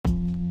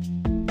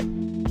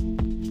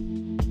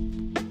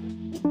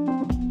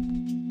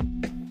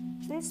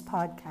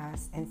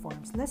podcast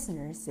informs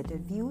listeners that the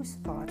views,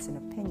 thoughts, and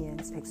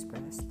opinions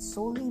expressed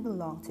solely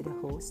belong to the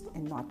host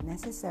and not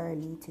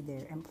necessarily to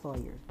their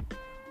employer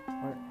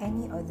or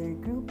any other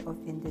group of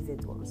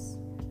individuals.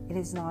 It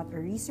is not a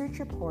research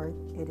report,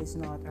 it is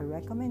not a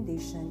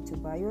recommendation to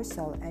buy or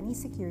sell any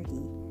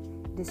security.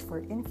 It is for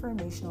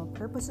informational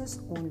purposes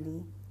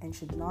only and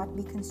should not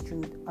be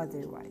construed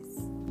otherwise.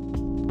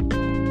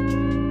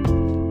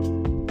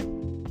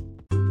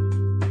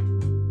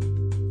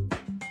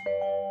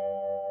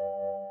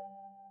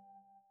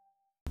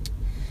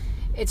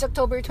 It's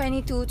October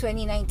 22,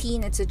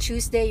 2019. It's a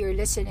Tuesday. You're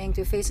listening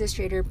to Faceless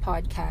Trader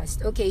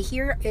Podcast. Okay,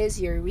 here is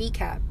your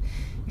recap.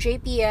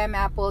 JPM,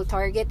 Apple,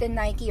 Target, and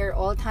Nike are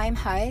all-time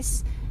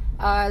highs.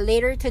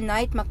 Later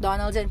tonight,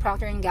 McDonald's and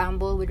Procter &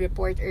 Gamble would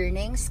report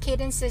earnings.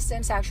 Cadence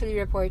Systems actually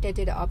reported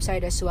to the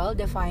upside as well,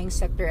 defying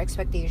sector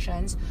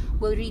expectations.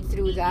 We'll read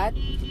through that.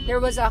 There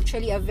was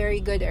actually a very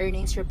good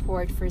earnings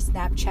report for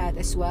Snapchat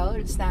as well.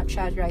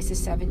 Snapchat rises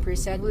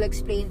 7%. We'll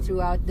explain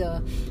throughout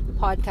the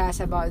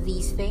podcast about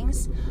these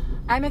things.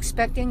 I'm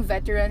expecting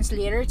veterans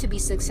later to be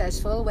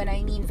successful. When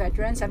I mean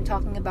veterans, I'm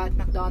talking about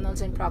McDonald's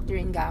and Procter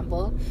 &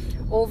 Gamble.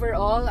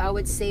 Overall, I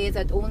would say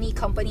that only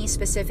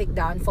company-specific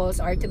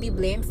downfalls are to be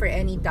blamed for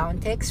any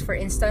downticks. For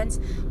instance,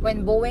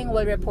 when Boeing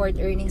will report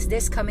earnings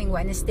this coming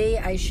Wednesday,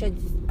 I should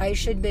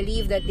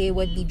believe that they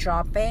would be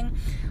dropping.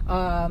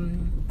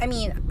 I'm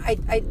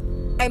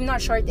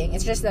not shorting.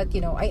 It's just that,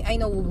 I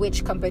know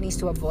which companies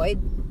to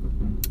avoid.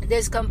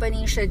 This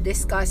company should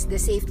discuss the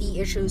safety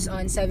issues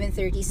on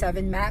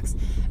 737 MAX,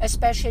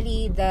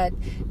 especially that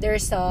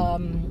there's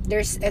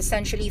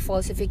essentially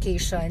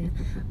falsification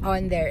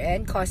on their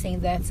end, causing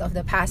deaths of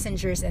the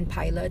passengers and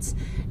pilots.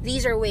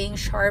 These are weighing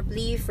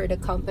sharply for the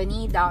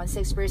company, down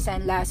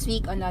 6% last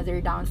week,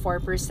 another down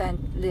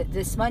 4%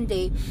 this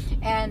Monday.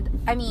 And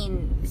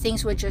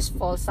things would just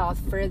fall south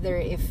further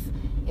if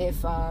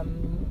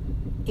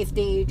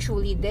they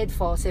truly did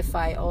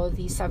falsify all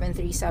these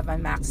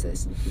 737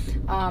 MAXs.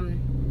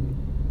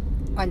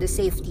 On the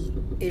safety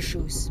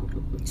issues.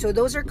 So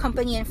those are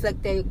company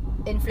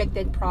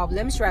inflicted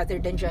problems rather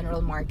than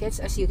general markets.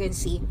 As you can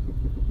see,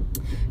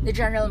 the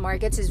general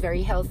markets is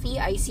very healthy.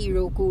 I see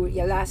Roku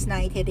last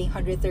night hitting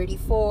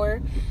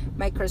 134.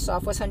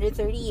 Microsoft was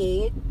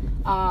 138.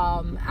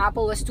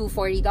 Apple was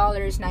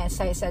 $240. As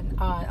I said,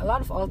 a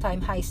lot of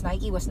all-time highs.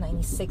 Nike was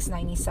 $96,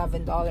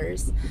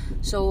 $97.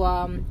 So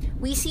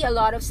we see a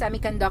lot of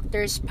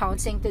semiconductors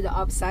pouncing to the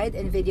upside.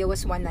 Nvidia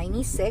was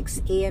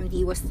 $196.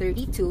 AMD was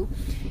 $32.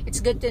 It's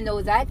good to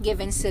know that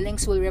given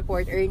Xilinx will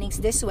report earnings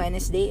this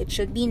Wednesday. It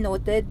should be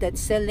noted that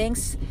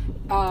Xilinx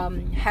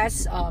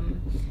has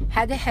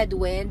had a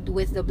headwind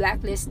with the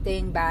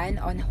blacklisting ban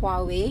on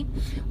Huawei,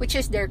 which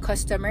is their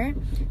customer.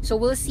 So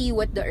we'll see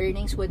what the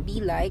earnings would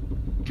be like.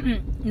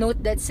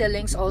 Note that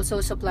Xilinx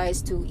also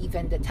supplies to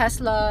even the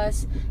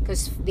Teslas,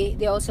 because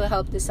they also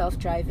help the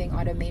self-driving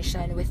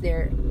automation with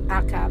their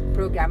ACAP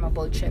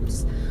programmable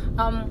chips.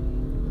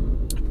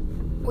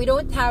 We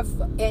don't have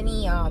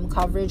any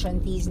coverage on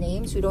these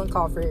names. We don't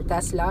cover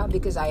Tesla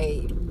because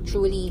I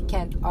truly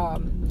can't.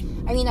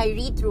 I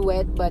read through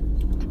it, but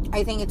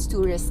I think it's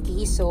too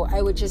risky. So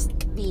I would just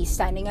be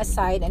standing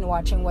aside and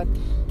watching what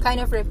kind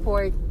of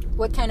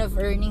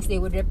earnings they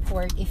would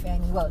report, if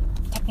any. Well,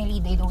 technically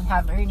they don't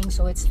have earnings,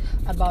 so it's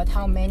about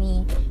how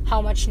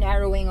much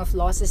narrowing of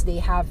losses they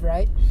have,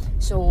 right?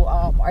 So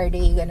are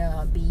they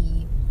gonna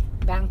be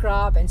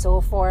bankrupt and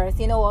so forth?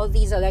 All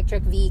these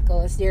electric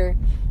vehicles, they're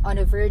in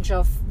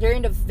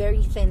the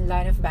very thin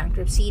line of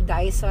bankruptcy.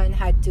 Dyson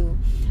had to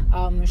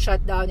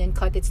shut down and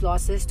cut its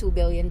losses, $2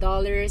 billion.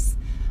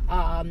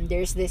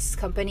 There's this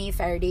company,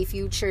 Faraday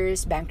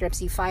Futures,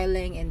 bankruptcy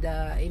filing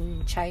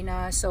in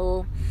China.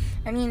 So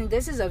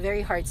this is a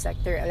very hard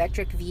sector.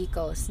 Electric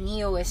vehicles.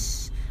 NIO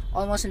is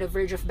almost on the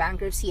verge of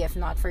bankruptcy, if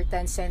not for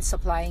Tencent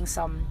supplying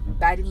some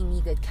badly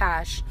needed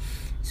cash.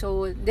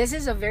 So this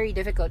is a very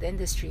difficult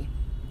industry.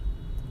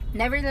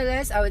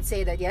 Nevertheless, I would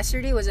say that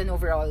yesterday was an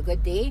overall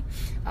good day.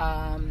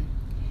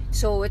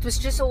 So it was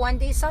just a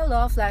one-day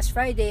sell-off last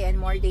Friday and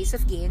more days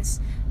of gains.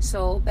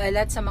 So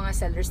let sa mga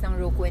sellers ng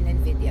Roku and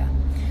Nvidia.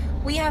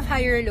 We have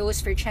higher lows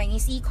for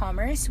Chinese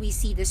e-commerce. We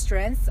see the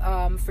strength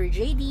for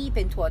JD,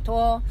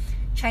 Pinduoduo,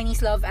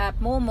 Chinese love app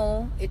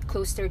Momo. It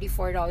closed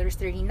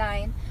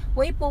 $34.39.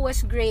 Weibo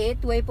was great.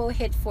 Weibo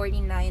hit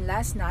 49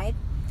 last night.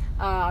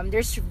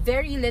 There's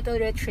very little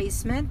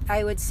retracement.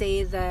 I would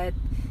say that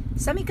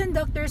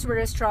semiconductors were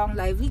a strong,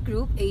 lively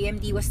group.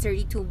 AMD was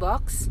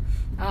 $32.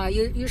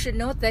 You should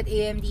note that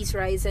AMD's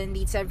Ryzen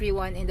beats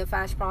everyone in the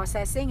fast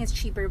processing. It's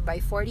cheaper by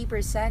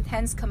 40%,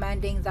 hence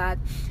commanding that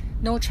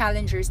no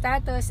challenger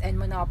status and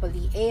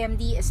monopoly.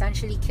 AMD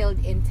essentially killed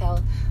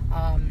Intel,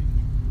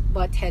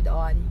 but head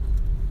on.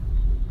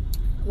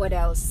 What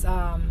else?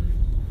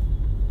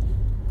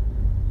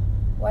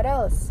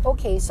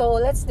 Okay, so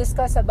let's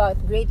discuss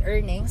about great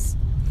earnings.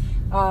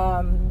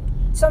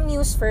 Some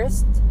news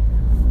first.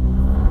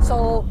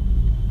 So,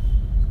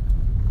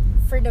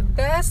 for the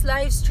best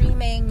live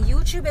streaming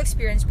YouTube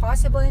experience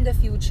possible in the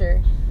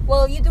future,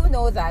 well, you do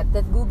know that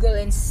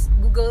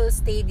Google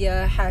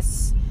Stadia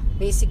has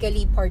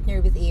basically partner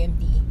with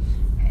AMD.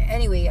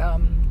 Anyway,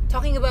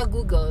 talking about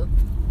Google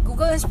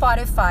and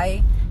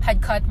Spotify had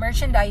cut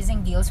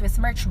merchandising deals with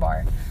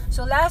Merchbar.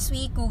 So last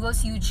week,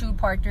 Google's YouTube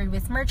partnered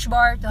with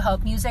Merchbar to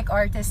help music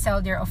artists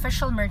sell their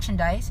official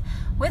merchandise.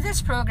 With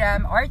this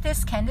program,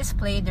 artists can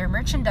display their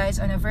merchandise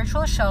on a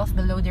virtual shelf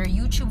below their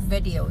YouTube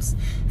videos.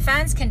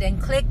 Fans can then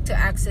click to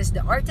access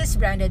the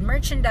artist-branded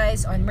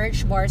merchandise on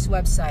Merchbar's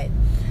website.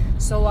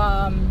 So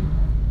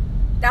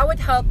that would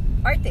help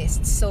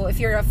artists. So if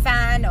you're a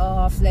fan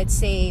of, let's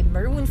say,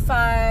 Maroon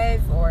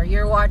 5, or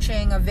you're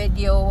watching a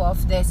video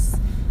of this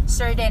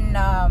certain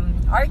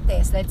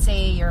artist, let's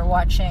say you're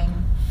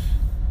watching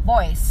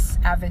Boyce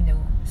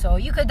Avenue, so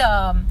you could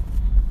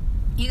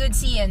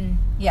see, and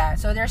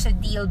so there's a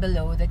deal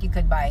below that you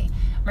could buy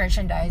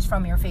merchandise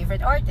from your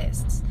favorite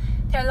artists.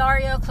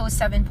 Telaria closed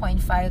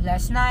 7.5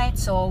 last night,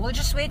 so we'll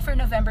just wait for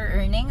November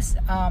earnings.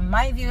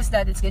 My view is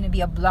that it's going to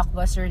be a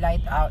blockbuster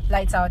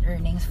lights out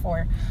earnings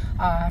for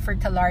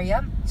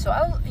Telaria. So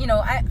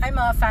I'm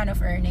a fan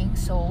of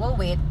earnings, so we'll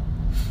wait.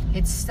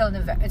 It's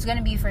going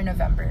to be for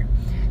November.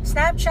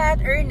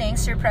 Snapchat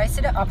earnings surprised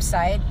to the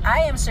upside. I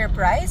am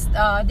surprised.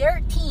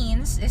 Their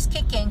teens is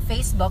kicking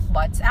Facebook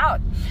butts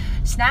out.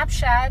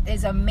 Snapchat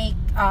is a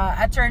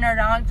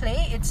turnaround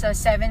play. It's a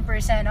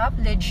 7% up,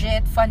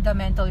 legit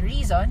fundamental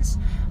reasons.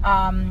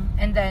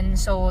 And then,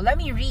 so let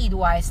me read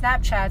why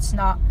Snapchat's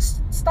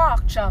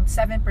stock jumped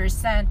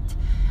 7%.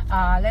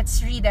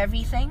 Let's read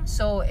everything.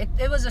 So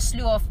it was a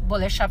slew of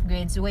bullish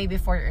upgrades way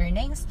before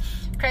earnings.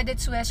 Credit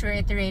Suisse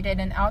reiterated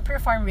an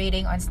outperform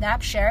rating on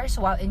Snap shares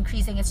while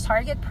increasing its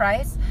target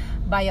price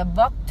by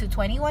 $1 to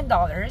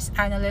 $21.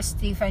 Analyst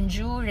Stephen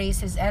Ju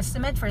raised his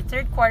estimate for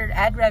third quarter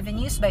ad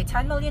revenues by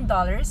 $10 million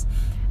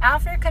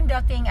after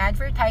conducting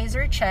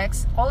advertiser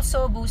checks,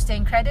 also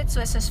boosting Credit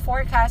Suisse's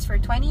forecast for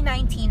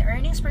 2019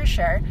 earnings per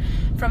share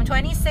from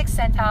 26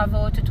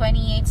 centavo to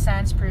 28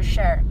 cents per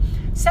share.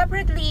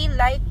 Separately,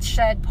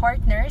 Lightshed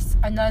Partners,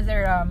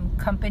 another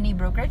company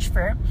brokerage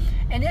firm,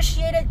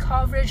 initiated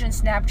coverage on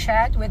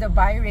Snapchat with a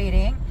buy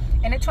rating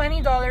and a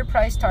 $20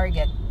 price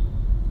target.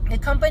 The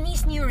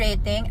company's new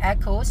rating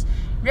echoes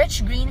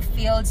Rich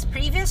Greenfield's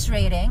previous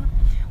rating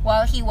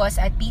while he was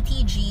at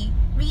BTG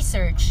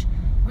Research.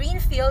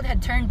 Greenfield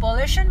had turned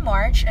bullish in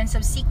March and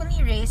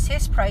subsequently raised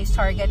his price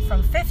target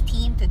from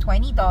 $15 to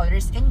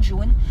 $20 in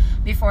June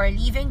before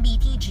leaving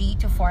BTG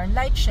to form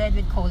Lightshed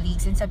with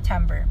colleagues in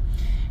September.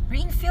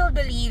 Greenfield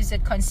believes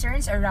that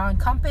concerns around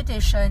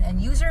competition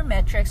and user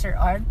metrics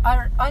are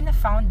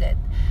unfounded.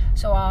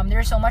 So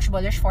there's so much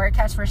bullish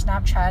forecast for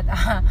Snapchat.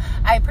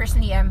 I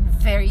personally am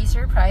very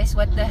surprised.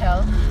 What the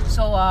hell?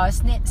 So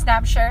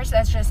Snap shares,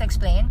 let's just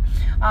explain.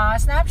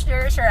 Snap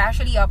shares are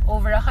actually up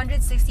over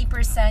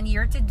 160%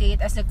 year to date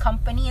as the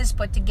company has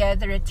put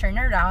together a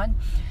turnaround.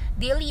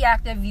 Daily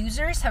active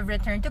users have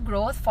returned to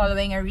growth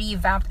following a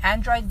revamped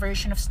Android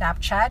version of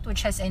Snapchat,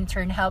 which has in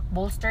turn helped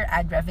bolster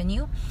ad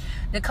revenue.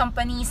 The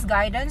company's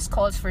guidance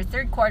calls for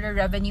third quarter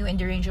revenue in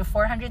the range of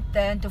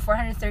 $410 to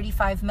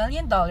 $435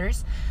 million,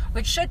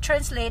 which should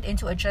translate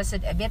into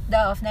adjusted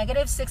EBITDA of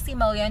negative $60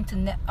 million to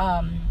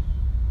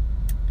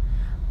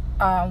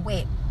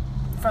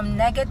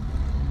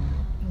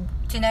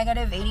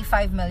negative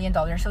 $85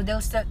 million. So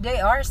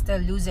they are still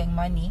losing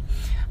money.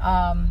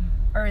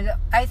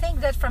 I think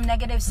that from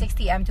negative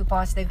 60M to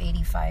positive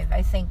 85.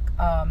 I think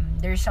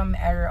there's some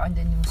error on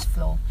the news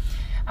flow.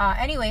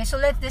 Anyway, so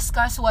let's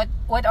discuss what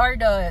are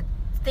the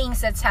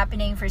things that's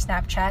happening for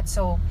Snapchat.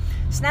 So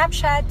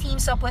Snapchat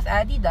teams up with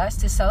Adidas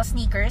to sell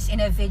sneakers in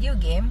a video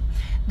game.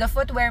 The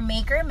footwear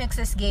maker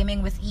mixes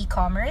gaming with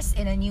e-commerce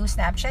in a new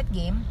Snapchat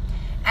game.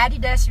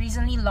 Adidas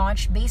recently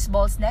launched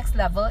Baseball's Next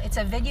Level. It's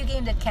a video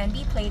game that can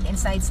be played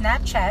inside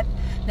Snapchat.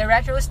 The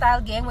retro-style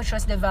game, which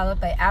was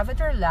developed by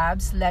Avatar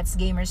Labs, lets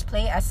gamers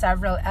play as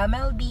several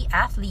MLB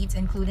athletes,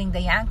 including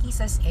the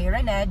Yankees'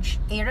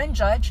 Aaron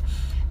Judge,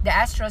 the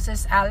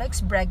Astros'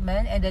 Alex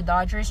Bregman, and the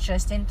Dodgers'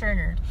 Justin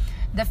Turner.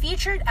 The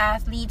featured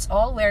athletes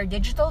all wear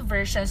digital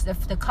versions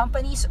of the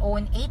company's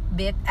own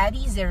 8-bit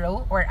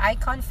Adizero or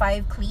Icon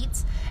 5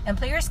 cleats, and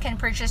players can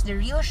purchase the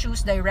real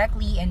shoes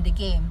directly in the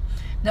game.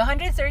 The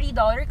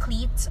 $130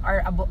 cleats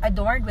are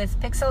adorned with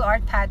pixel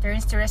art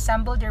patterns to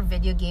resemble their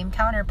video game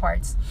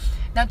counterparts.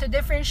 Now, to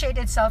differentiate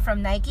itself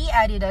from Nike,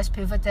 Adidas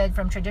pivoted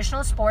from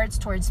traditional sports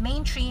towards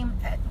mainstream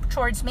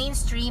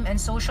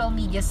and social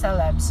media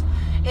celebs.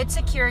 It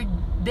secured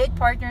big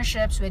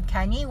partnerships with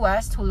Kanye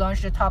West, who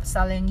launched the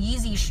top-selling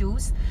Yeezy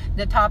shoes,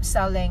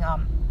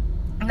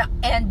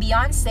 and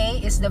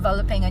Beyonce is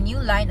developing a new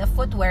line of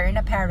footwear and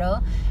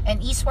apparel,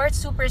 and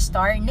esports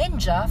superstar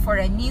Ninja for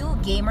a new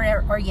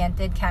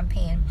gamer-oriented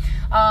campaign.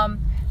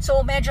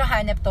 So medyo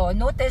hanep to.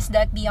 Notice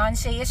that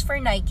Beyonce is for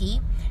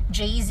Nike,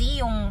 Jay-Z,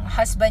 yung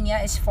husband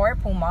niya, is for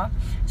Puma.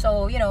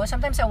 So,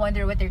 sometimes I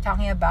wonder what they're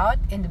talking about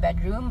in the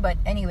bedroom. But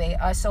anyway,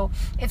 so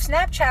if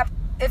Snapchat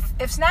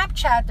if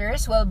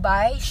Snapchatters will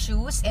buy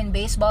shoes in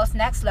baseball's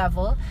next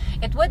level,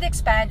 it would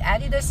expand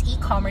Adidas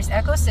e-commerce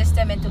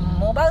ecosystem into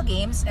mobile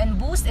games and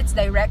boost its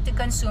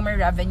direct-to-consumer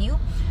revenue,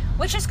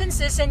 which has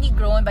consistently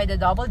grown by the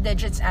double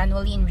digits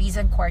annually in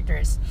recent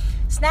quarters.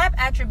 Snap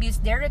attributes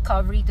their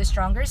recovery to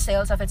stronger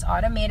sales of its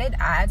automated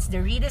ads, the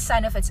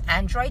redesign of its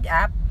Android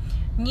app,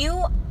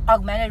 new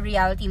augmented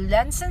reality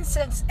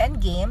lenses and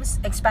games,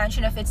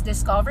 expansion of its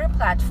Discover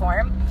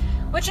platform,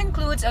 which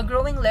includes a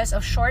growing list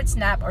of short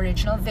Snap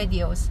original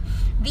videos.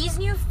 These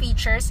new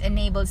features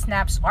enabled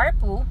Snap's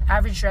ARPU,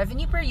 average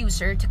revenue per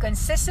user, to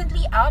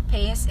consistently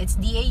outpace its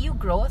DAU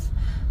growth.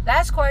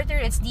 Last quarter,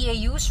 its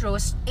DAUs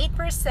rose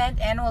 8%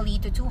 annually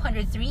to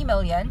 203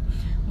 million,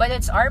 but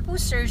its ARPU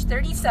surged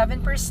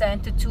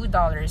 37% to $2,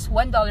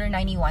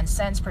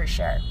 $1.91 per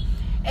share.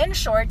 In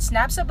short,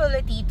 Snap's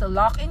ability to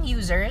lock in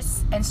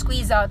users and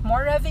squeeze out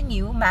more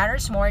revenue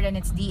matters more than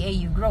its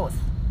DAU growth.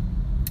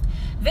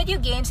 Video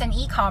games and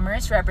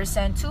e-commerce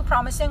represent two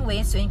promising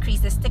ways to increase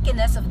the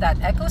stickiness of that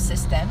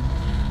ecosystem.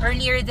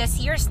 Earlier this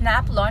year,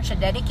 Snap launched a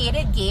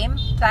dedicated game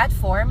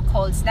platform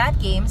called Snap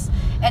Games,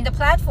 and the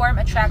platform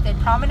attracted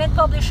prominent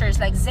publishers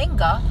like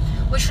Zynga,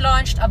 which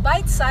launched a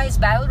bite-sized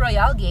battle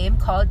royale game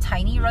called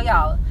Tiny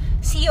Royale.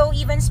 CEO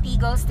Evan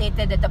Spiegel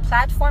stated that the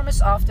platform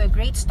was off to a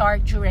great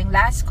start during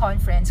last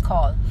conference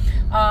call.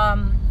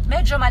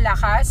 Medyo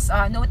malakas.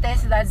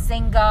 Notice that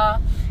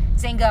Zynga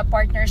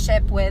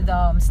partnership with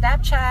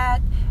Snapchat,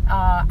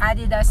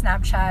 Adidas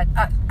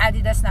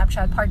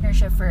Snapchat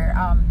partnership for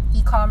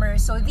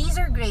e-commerce. So these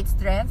are great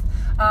strength,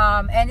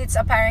 and it's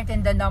apparent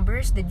in the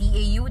numbers, the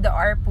DAU, the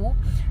ARPU.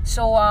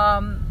 So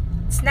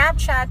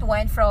Snapchat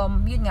went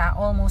from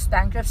almost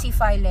bankruptcy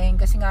filing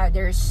kasi nga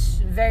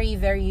there's very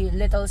very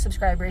little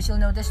subscribers.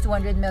 You'll notice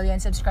 200 million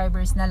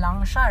subscribers na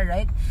lang siya,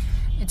 right?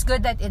 It's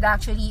good that it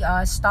actually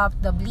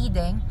stopped the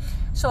bleeding.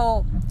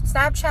 So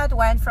Snapchat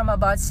went from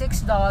about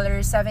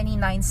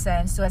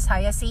 $6.79 to as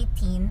high as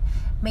 18,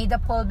 made a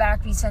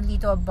pullback recently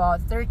to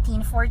about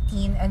 13,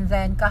 14, and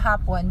then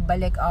kahapon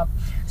balik up.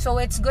 So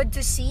it's good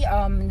to see.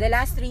 The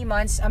last 3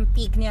 months, ang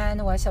peak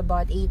niyan was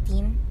about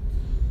 18.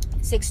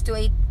 6 to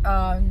 8,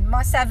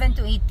 mga 7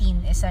 to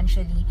 18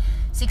 essentially.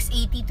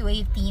 680 to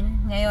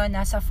 18. Ngayon,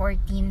 nasa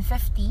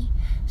 1450.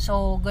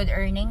 So, good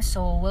earnings.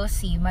 So, we'll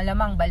see.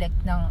 Malamang balik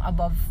ng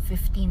above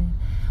 15.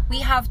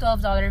 We have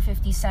 $12.50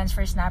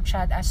 for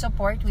Snapchat as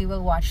support. We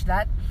will watch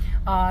that.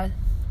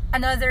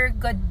 Another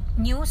good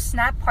news,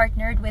 Snap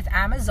partnered with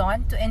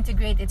Amazon to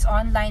integrate its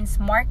online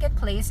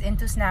marketplace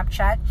into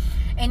Snapchat,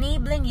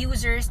 enabling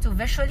users to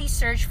visually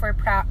search for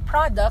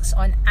products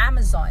on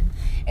Amazon.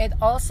 It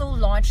also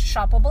launched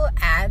shoppable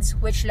ads,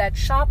 which let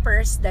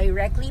shoppers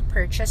directly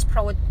purchase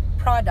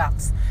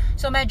products.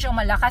 So medyo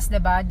malakas,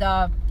 diba?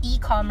 The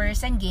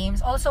e-commerce and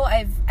games. Also,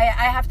 I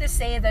have to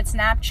say that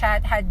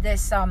Snapchat had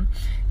this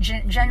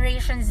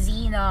Generation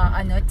Z na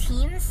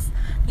teens.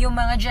 Yung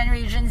mga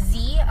Generation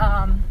Z,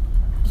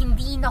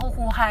 hindi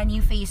nakukuha ni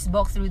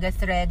Facebook through the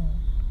thread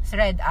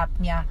app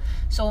niya.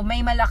 So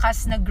may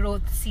malakas na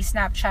growth si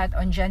Snapchat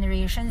on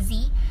Generation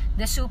Z.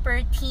 The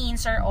super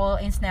teens are all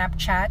in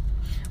Snapchat.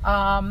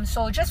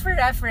 So just for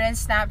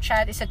reference,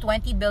 Snapchat is a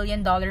 $20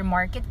 billion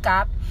market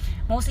cap,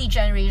 mostly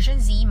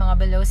Generation Z, mga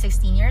below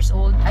 16 years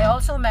old. I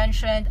also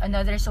mentioned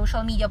another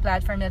social media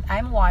platform that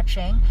I'm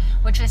watching,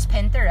 which is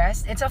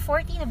Pinterest. It's a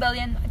 $14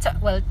 billion,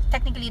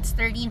 technically it's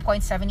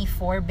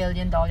 $13.74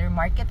 billion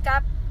market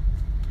cap.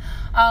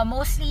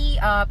 Mostly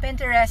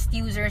Pinterest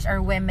users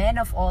are women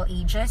of all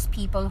ages,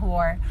 people who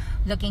are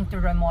looking to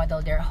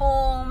remodel their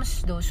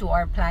homes, those who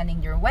are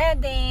planning their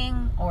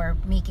wedding or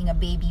making a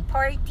baby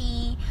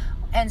party,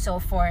 and so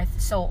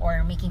forth. So,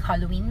 or making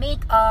Halloween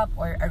makeup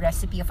or a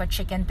recipe of a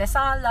chicken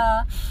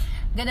tesala.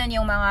 Ganun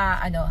yung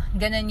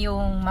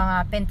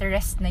mga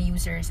Pinterest na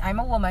users. I'm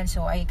a woman,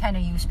 so I kind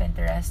of use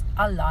Pinterest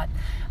a lot.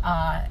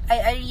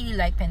 I really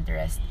like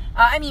Pinterest.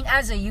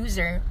 As a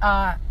user,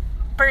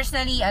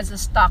 personally, as a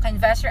stock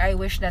investor, I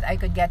wish that I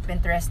could get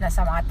Pinterest na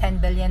sa mga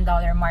 $10 billion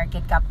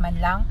market cap man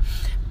lang.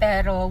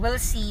 Pero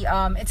we'll see.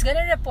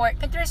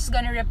 Pinterest is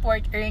gonna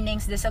report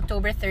earnings this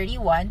October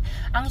 31.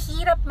 Ang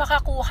hirap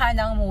makakuha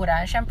ng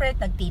mura. Siyempre,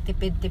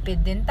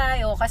 nagtitipid-tipid din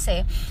tayo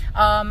kasi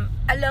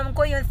alam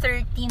ko yung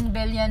 $13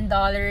 billion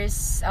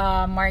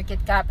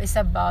market cap is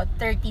about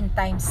 13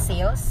 times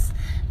sales.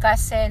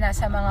 Kasi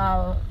nasa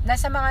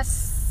mga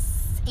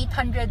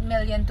 800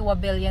 million to $1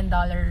 billion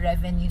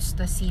revenues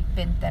to see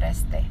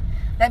Pinterest eh.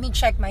 Let me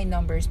check my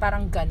numbers.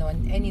 Parang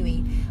ganon.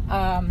 Anyway,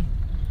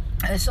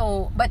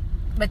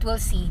 but we'll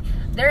see.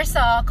 There's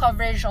a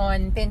coverage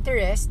on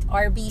Pinterest.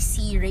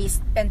 RBC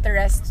raised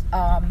Pinterest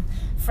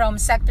from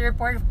sector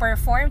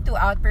perform to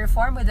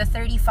outperform with a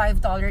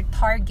 $35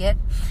 target,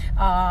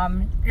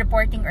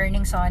 reporting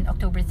earnings on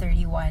October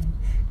 31.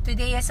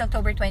 Today is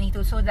October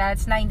 22, so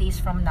that's 9 days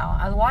from now.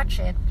 I'll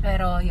watch it.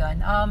 Pero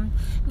yun,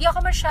 hindi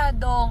ako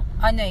masyadong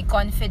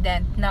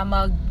confident na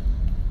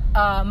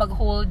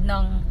mag-hold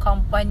ng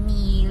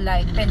company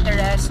like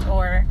Pinterest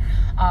or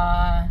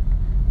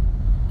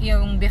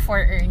yung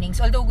before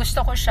earnings. Although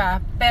gusto ko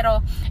siya,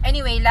 pero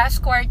anyway, last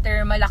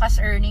quarter malakas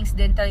earnings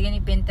din talaga ni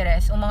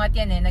Pinterest. Umangat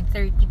yan nag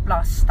 30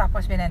 plus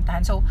tapos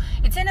binentahan. So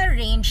it's in a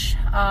range,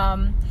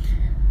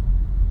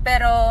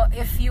 pero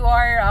if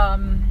you're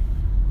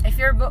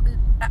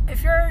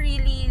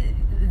really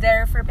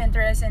there for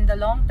Pinterest in the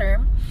long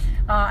term,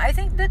 I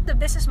think that the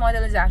business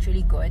model is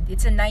actually good.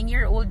 It's a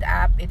 9-year-old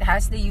app. It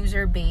has the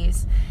user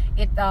base.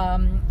 It's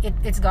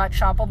got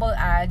shoppable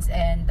ads,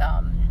 and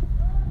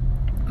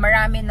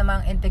marami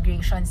namang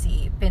integration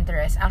si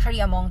Pinterest.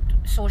 Actually, among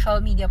social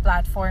media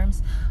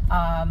platforms,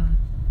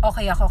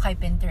 okay ako kay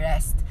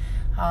Pinterest.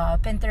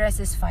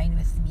 Pinterest is fine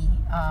with me.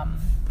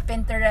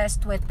 Pinterest,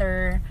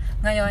 Twitter,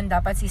 ngayon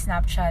dapat si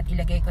Snapchat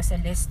ilagay ko sa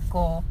list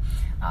ko.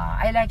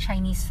 I like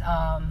Chinese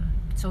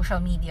social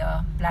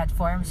media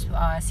platforms,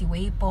 si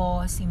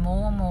Weibo, si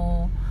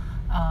Momo.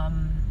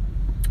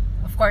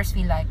 Of course,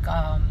 we like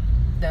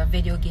the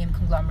video game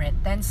conglomerate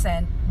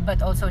Tencent,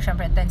 but also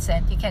syempre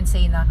Tencent, you can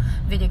say na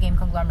video game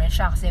conglomerate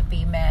siya kasi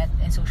payment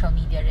and social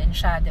media rin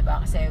siya, diba?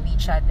 Kasi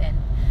WeChat, and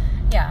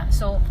yeah,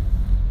 so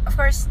of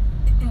course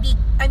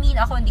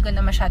ako hindi ko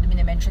na masyado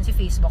binimension si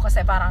Facebook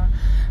kasi parang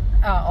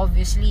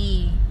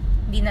obviously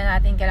hindi na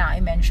natin kailangan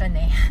i-mention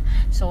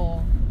so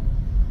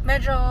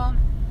medyo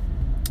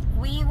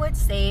we would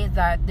say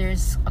that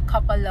there's a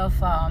couple of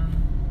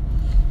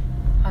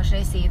how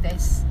should I say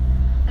this,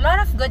 a lot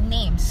of good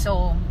names.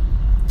 So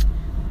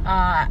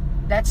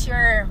that's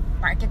your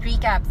market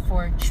recap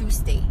for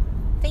Tuesday.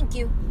 Thank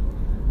you.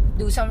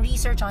 Do some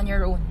research on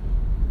your own.